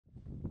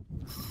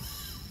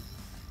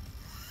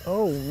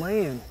Oh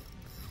man,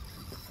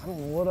 I don't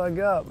know what I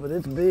got, but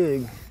it's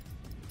big.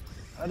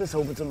 I just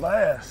hope it's a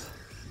bass.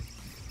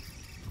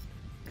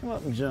 Come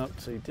up and jump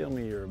so you tell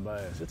me you're a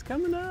bass. It's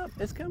coming up,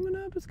 it's coming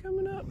up, it's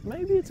coming up.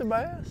 Maybe it's a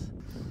bass.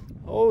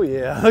 Oh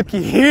yeah,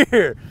 looky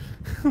here.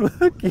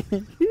 Looky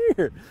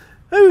here.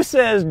 Who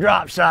says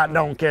drop shot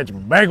don't catch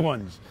big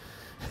ones?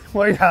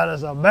 We got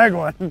us a big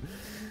one.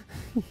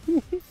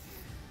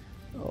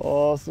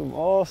 Awesome,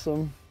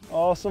 awesome,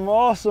 awesome,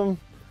 awesome.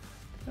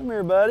 Come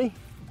here, buddy.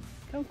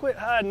 Come quit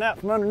hiding out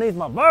from underneath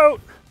my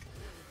boat.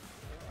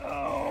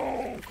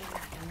 Oh,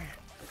 come here.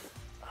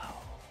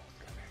 Oh,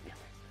 come here.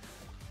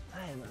 I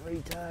haven't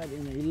retied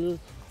in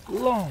a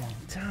long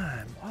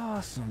time.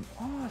 Awesome,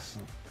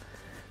 awesome.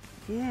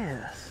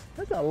 Yes,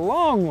 that's a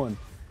long one.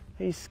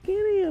 He's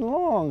skinny and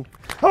long.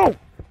 Oh,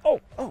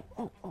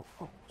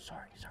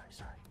 sorry.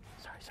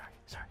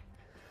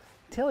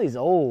 Tell he's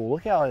old.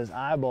 Look how his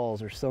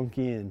eyeballs are sunk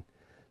in.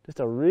 Just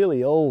a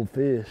really old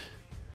fish.